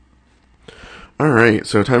All right,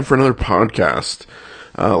 so time for another podcast.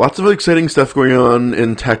 Lots of exciting stuff going on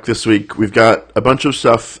in tech this week. We've got a bunch of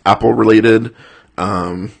stuff Apple related,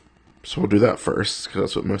 so we'll do that first because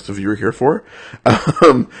that's what most of you are here for.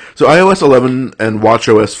 So iOS 11 and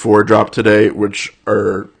watchOS 4 dropped today, which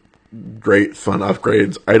are great, fun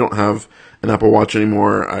upgrades. I don't have an Apple Watch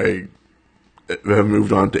anymore. I have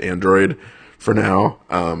moved on to Android for now,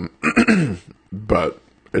 but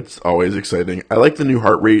it's always exciting. I like the new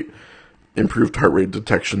improved heart rate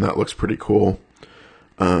detection. That looks pretty cool.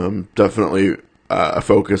 Definitely a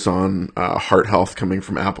focus on heart health coming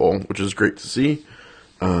from Apple, which is great to see.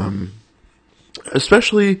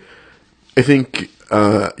 Especially, I think,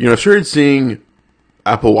 I've started seeing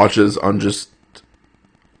Apple Watches on just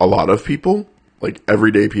a lot of people. Like,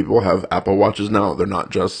 everyday people have Apple Watches now. They're not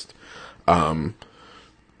just, techie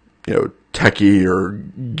or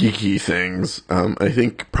geeky things. I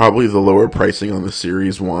think probably the lower pricing on the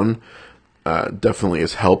Series 1 definitely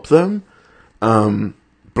has helped them. But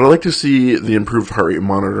I like to see the improved heart rate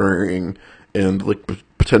monitoring and like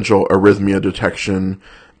potential arrhythmia detection,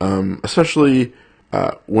 especially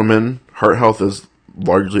women. Heart health is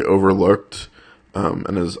largely overlooked,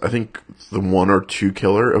 and is, I think, the 1 or 2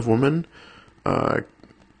 killer of women.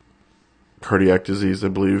 Cardiac disease, I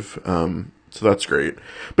believe. So that's great.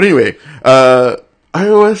 But anyway,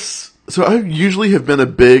 iOS. So I usually have been a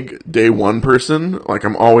big day one person. Like,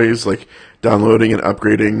 I'm always like downloading and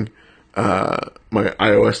upgrading my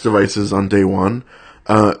iOS devices on day one.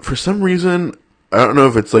 For some reason, I don't know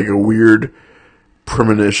if it's like a weird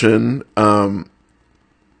premonition. I'd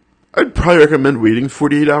probably recommend waiting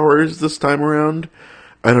 48 hours this time around.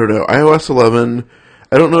 I don't know. iOS 11,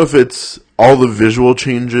 I don't know if it's all the visual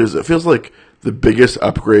changes. It feels like the biggest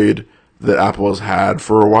upgrade that Apple has had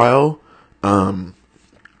for a while.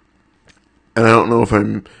 And I don't know if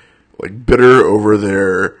I'm like bitter over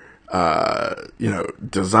their,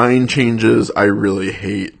 design changes. I really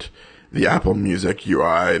hate the Apple Music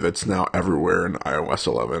UI that's now everywhere in iOS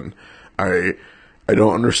 11. I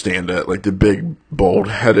don't understand it. Like the big bold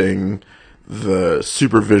heading, the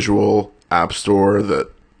super visual app store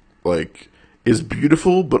that like is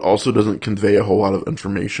beautiful but also doesn't convey a whole lot of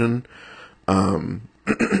information. I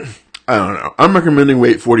don't know. I'm recommending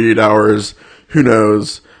wait 48 hours. Who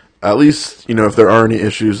knows? At least, if there are any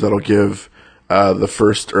issues, that'll give the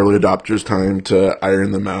first early adopters time to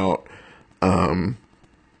iron them out.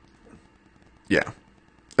 Yeah.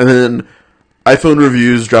 And then iPhone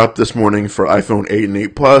reviews dropped this morning for iPhone 8 and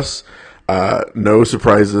 8 Plus. No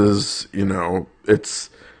surprises. It's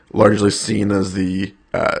largely seen as the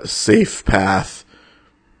safe path.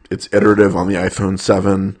 It's iterative on the iPhone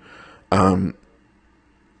 7.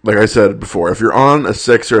 Like I said before, if you're on a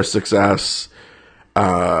 6 or a 6S,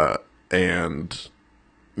 and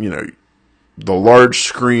the large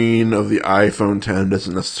screen of the iPhone 10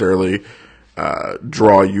 doesn't necessarily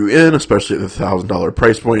draw you in, especially at the $1,000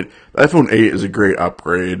 price point. The iPhone 8 is a great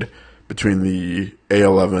upgrade between the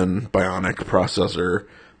A11 Bionic processor,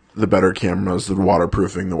 the better cameras, the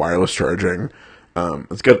waterproofing, the wireless charging.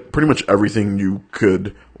 It's got pretty much everything you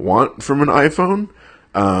could want from an iPhone.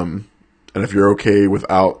 And if you're okay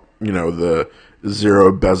without, the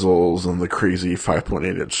zero bezels and the crazy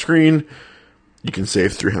 5.8-inch screen, you can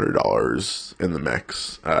save $300 in the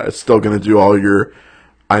mix. It's still going to do all your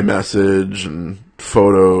iMessage and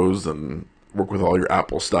photos and work with all your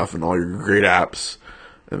Apple stuff and all your great apps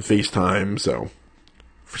and FaceTime. So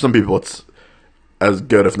for some people, it's as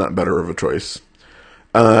good, if not better, of a choice.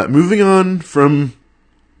 Moving on from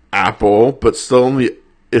Apple, but still on the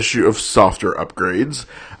issue of software upgrades,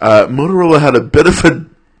 Motorola had a bit of a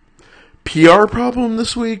PR problem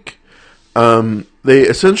this week. They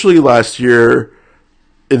essentially last year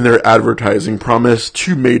in their advertising promised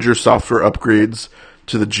 2 major software upgrades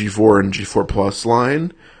to the G4 and G4 Plus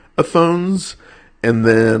line of phones. And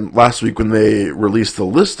then last week when they released the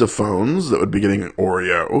list of phones that would be getting an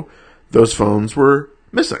Oreo, those phones were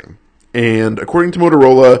missing. And according to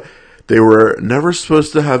Motorola, they were never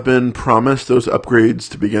supposed to have been promised those upgrades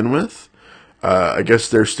to begin with. I guess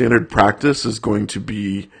their standard practice is going to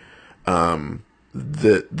be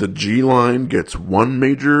the G line gets 1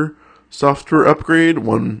 major software upgrade,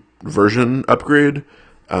 1 version upgrade.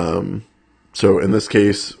 So in this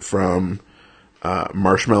case, from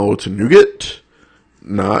Marshmallow to Nougat,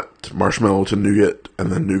 not Marshmallow to Nougat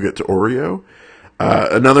and then Nougat to Oreo.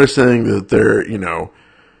 Another saying that they're,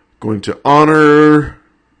 going to honor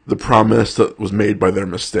the promise that was made by their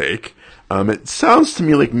mistake. It sounds to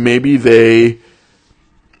me like maybe they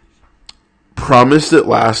promised it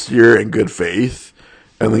last year in good faith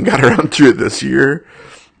and then got around to it this year.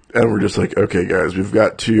 And we're just like, okay, guys, we've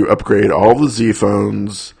got to upgrade all the Z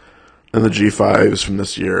phones and the G5s from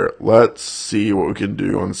this year. Let's see what we can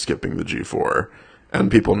do on skipping the G4.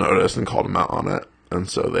 And people noticed and called them out on it. And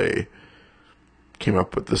so they came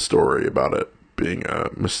up with this story about it being a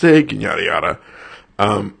mistake and yada yada.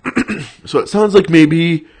 So it sounds like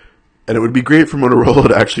maybe, and it would be great for Motorola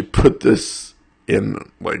to actually put this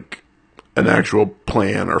in like an actual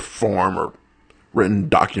plan or form or written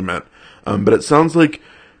document. But it sounds like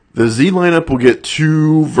the Z lineup will get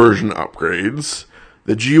 2 version upgrades.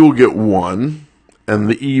 The G will get 1, and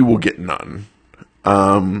the E will get none.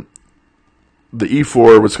 The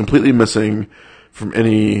E4 was completely missing from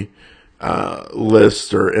any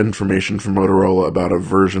list or information from Motorola about a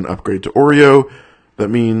version upgrade to Oreo. That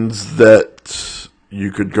means that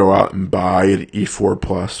you could go out and buy an E4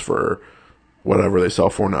 Plus for whatever they sell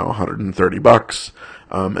for now, $130,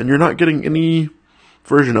 and you're not getting any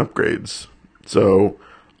version upgrades. So,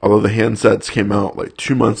 although the handsets came out like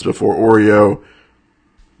 2 months before Oreo,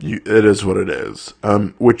 it is what it is.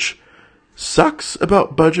 Which sucks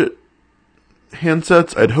about budget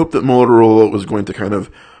handsets. I'd hope that Motorola was going to kind of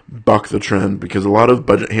buck the trend, because a lot of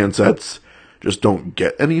budget handsets just don't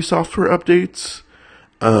get any software updates.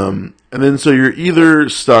 And then so you're either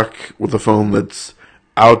stuck with a phone that's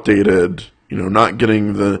outdated, not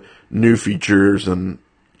getting the new features and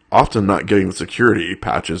often not getting the security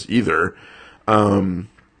patches either. So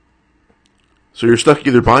you're stuck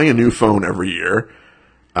either buying a new phone every year,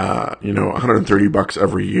 $130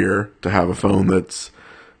 every year to have a phone that's,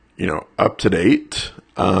 up to date,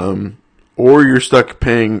 or you're stuck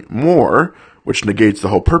paying more, which negates the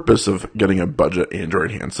whole purpose of getting a budget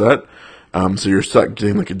Android handset. So you're stuck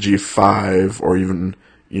getting like a G5 or even,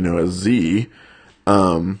 a Z,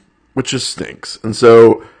 which just stinks. And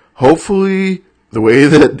so hopefully the way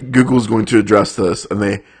that Google's going to address this, and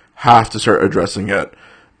they have to start addressing it,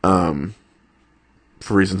 for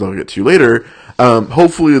reasons I'll get to later,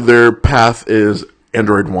 hopefully their path is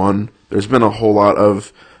Android One. There's been a whole lot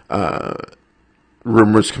of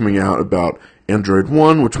rumors coming out about Android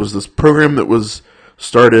One, which was this program that was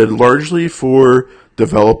started largely for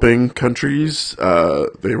developing countries.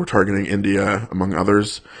 They were targeting India, among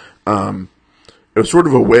others. It was sort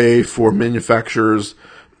of a way for manufacturers.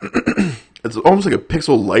 It's almost like a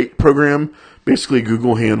Pixel Lite program. Basically,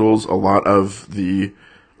 Google handles a lot of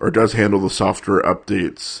does handle the software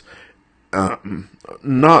updates.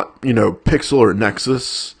 Not, Pixel or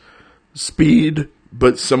Nexus speed,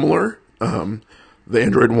 but similar. The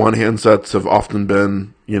Android One handsets have often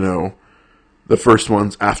been, the first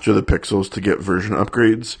ones after the Pixels to get version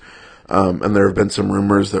upgrades. And there have been some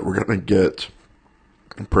rumors that we're going to get,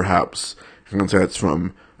 perhaps, I'm going to say it's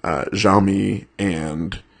from Xiaomi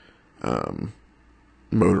and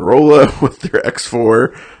Motorola with their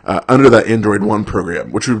X4 under that Android One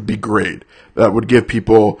program, which would be great. That would give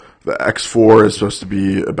people, the X4 is supposed to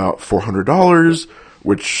be about $400,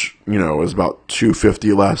 which, is about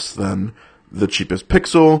 $250 less than the cheapest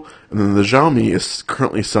Pixel. And then the Xiaomi is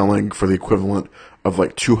currently selling for the equivalent of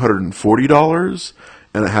like $240,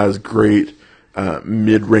 and it has great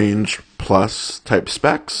mid-range plus type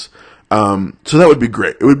specs. So that would be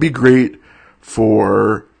great. It would be great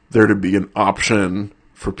for there to be an option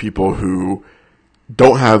for people who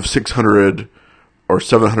don't have $600 or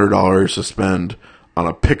 $700 to spend on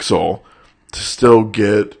a Pixel to still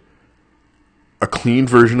get a clean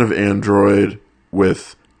version of Android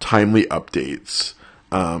with timely updates,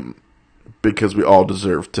 because we all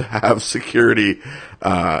deserve to have security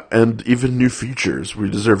and even new features. We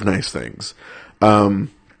deserve nice things. On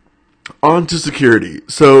to security.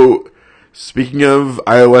 So, speaking of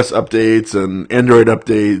iOS updates and Android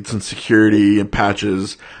updates and security and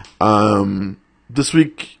patches, this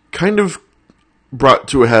week kind of brought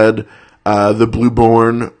to a head the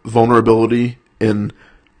Blueborne vulnerability in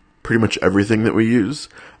pretty much everything that we use.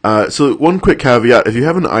 So one quick caveat, if you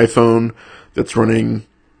have an iPhone that's running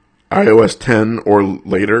iOS 10 or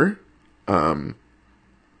later,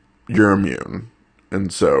 you're immune.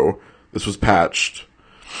 And so this was patched,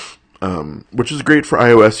 which is great for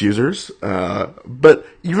iOS users. But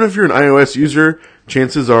even if you're an iOS user,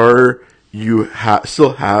 chances are you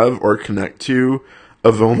still have or connect to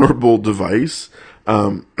a vulnerable device.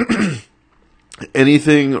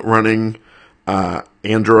 Anything running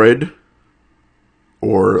Android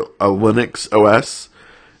or a Linux OS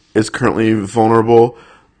is currently vulnerable.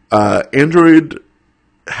 Android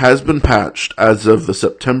has been patched as of the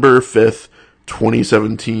September 5th,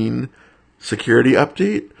 2017 security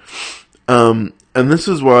update. And this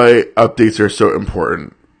is why updates are so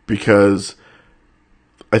important, because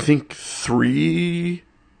I think 5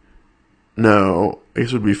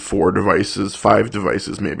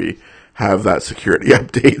 devices maybe, have that security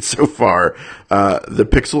update so far. The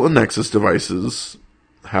Pixel and Nexus devices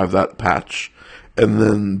have that patch. And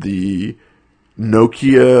then the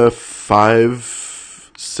Nokia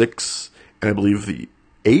 5, 6, and I believe the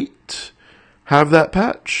 8 have that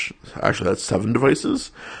patch. Actually, that's 7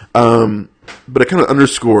 devices. But it kind of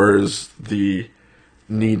underscores the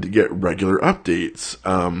need to get regular updates.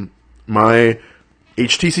 My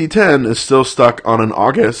HTC 10 is still stuck on an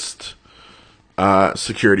August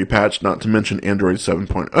security patch, not to mention Android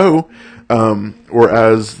 7.0,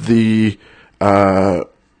 whereas the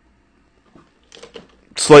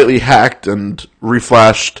slightly hacked and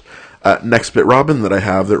reflashed Nextbit Robin that I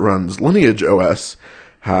have that runs Lineage OS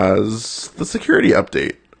has the security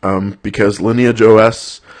update, because Lineage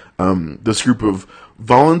OS, this group of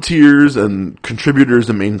volunteers and contributors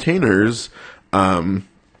and maintainers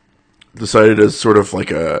decided as sort of like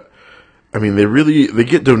they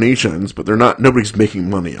get donations, but nobody's making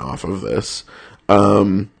money off of this.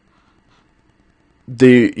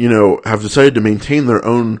 They, have decided to maintain their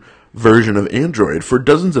own version of Android for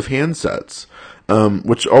dozens of handsets,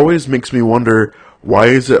 which always makes me wonder, why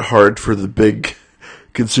is it hard for the big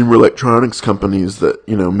consumer electronics companies that,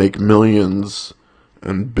 make millions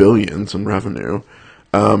and billions in revenue,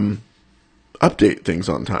 update things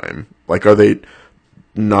on time? Like,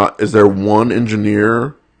 is there one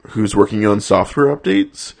engineer who's working on software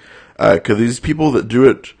updates? Because these people that do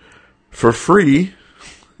it for free,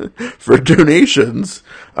 for donations,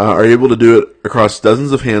 are able to do it across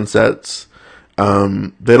dozens of handsets.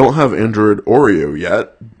 They don't have Android Oreo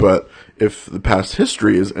yet, but if the past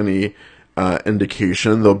history is any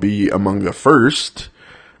indication, they'll be among the first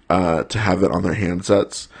to have it on their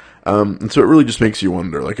handsets. And so it really just makes you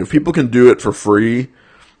wonder, like, if people can do it for free,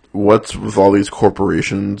 what's with all these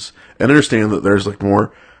corporations? And understand that there's like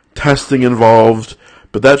more testing involved,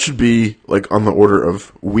 but that should be like on the order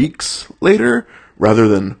of weeks later rather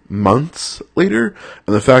than months later.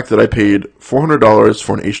 And the fact that I paid $400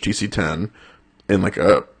 for an HTC 10 in like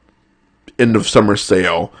a end of summer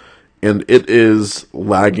sale, and it is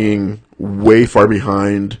lagging way far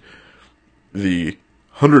behind the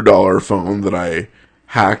 $100 phone that I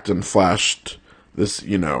hacked and flashed this,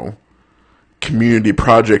 community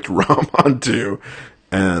project ROM onto,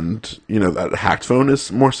 and that hacked phone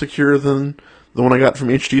is more secure than the one I got from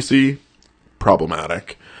HTC.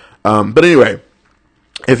 Problematic. But anyway,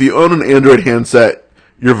 if you own an Android handset,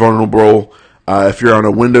 you're vulnerable. If you're on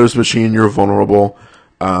a Windows machine, you're vulnerable.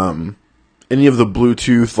 Any of the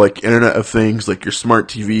Bluetooth, like Internet of Things, like your smart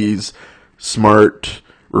TVs, smart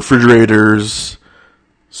refrigerators,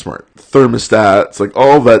 smart thermostats, like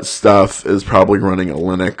all that stuff is probably running a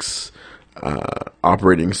Linux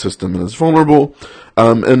operating system and is vulnerable.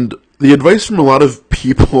 And the advice from a lot of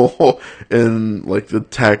people in like the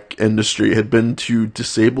tech industry had been to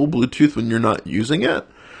disable Bluetooth when you're not using it.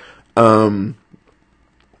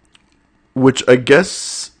 Which I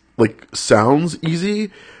guess like sounds easy,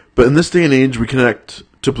 but in this day and age we connect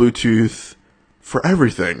to Bluetooth for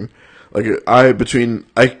everything. Like I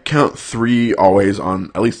count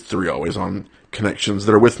at least three always on connections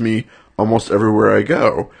that are with me almost everywhere I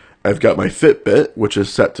go. I've got my Fitbit, which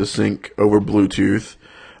is set to sync over Bluetooth.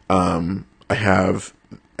 I have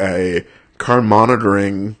a car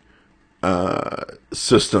monitoring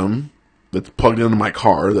system that's plugged into my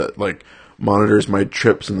car that like monitors my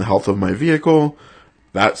trips and the health of my vehicle.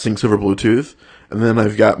 That syncs over Bluetooth. And then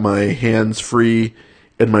I've got my hands-free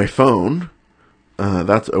in my phone.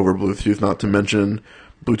 That's over Bluetooth, not to mention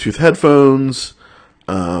Bluetooth headphones,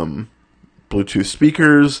 Bluetooth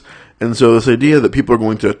speakers. And so this idea that people are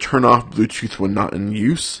going to turn off Bluetooth when not in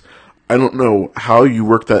use, I don't know how you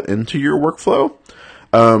work that into your workflow.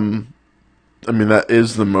 That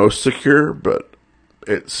is the most secure, but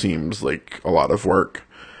it seems like a lot of work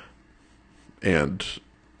and,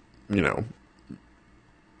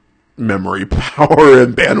 memory power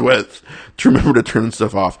and bandwidth to remember to turn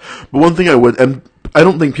stuff off. But one thing and I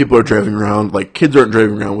don't think people are driving around, like kids aren't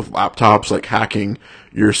driving around with laptops, like hacking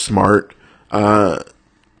your smart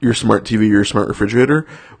TV, your smart refrigerator.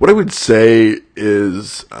 What I would say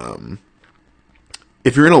is,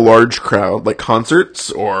 if you're in a large crowd, like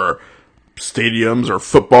concerts or stadiums or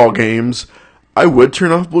football games, I would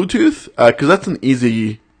turn off Bluetooth, because that's an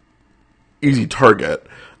easy target.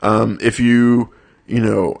 If you,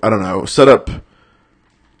 set up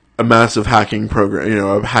a massive hacking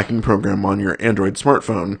program, a hacking program on your Android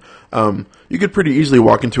smartphone, you could pretty easily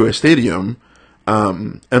walk into a stadium,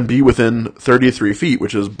 and be within 33 feet,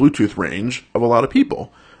 which is Bluetooth range of a lot of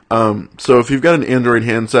people. So if you've got an Android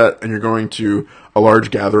handset and you're going to a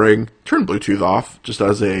large gathering, turn Bluetooth off just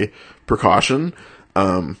as a precaution,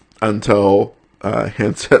 until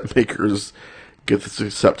handset makers get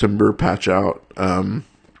this September patch out.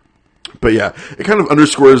 But yeah, it kind of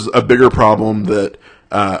underscores a bigger problem that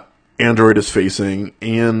Android is facing,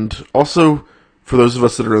 and also for those of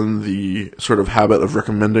us that are in the sort of habit of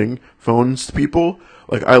recommending phones to people,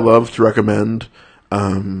 like I love to recommend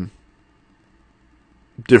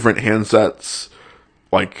different handsets,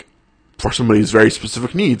 like for somebody's very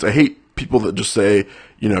specific needs. I hate people that just say,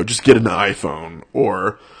 just get an iPhone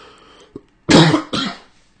or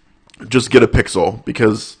just get a Pixel,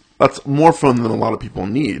 because that's more fun than a lot of people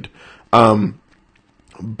need.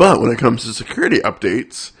 But when it comes to security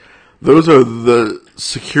updates, those are the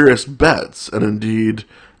securest bets, and indeed,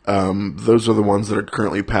 those are the ones that are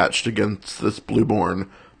currently patched against this Blueborne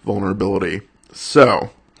vulnerability. So,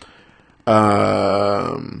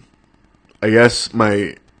 I guess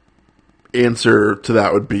my answer to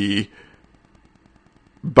that would be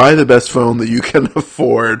buy the best phone that you can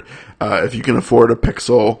afford. If you can afford a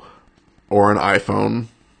Pixel or an iPhone,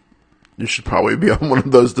 you should probably be on one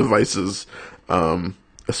of those devices,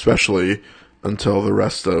 especially until the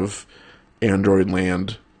rest of Android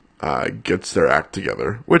land gets their act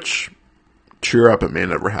together, which, cheer up, it may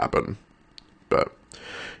never happen. But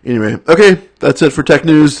anyway, okay, that's it for tech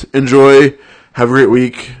news. Enjoy. Have a great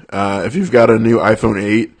week. If you've got a new iPhone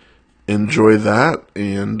 8, enjoy that,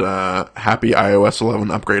 and happy iOS 11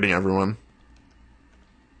 upgrading, everyone.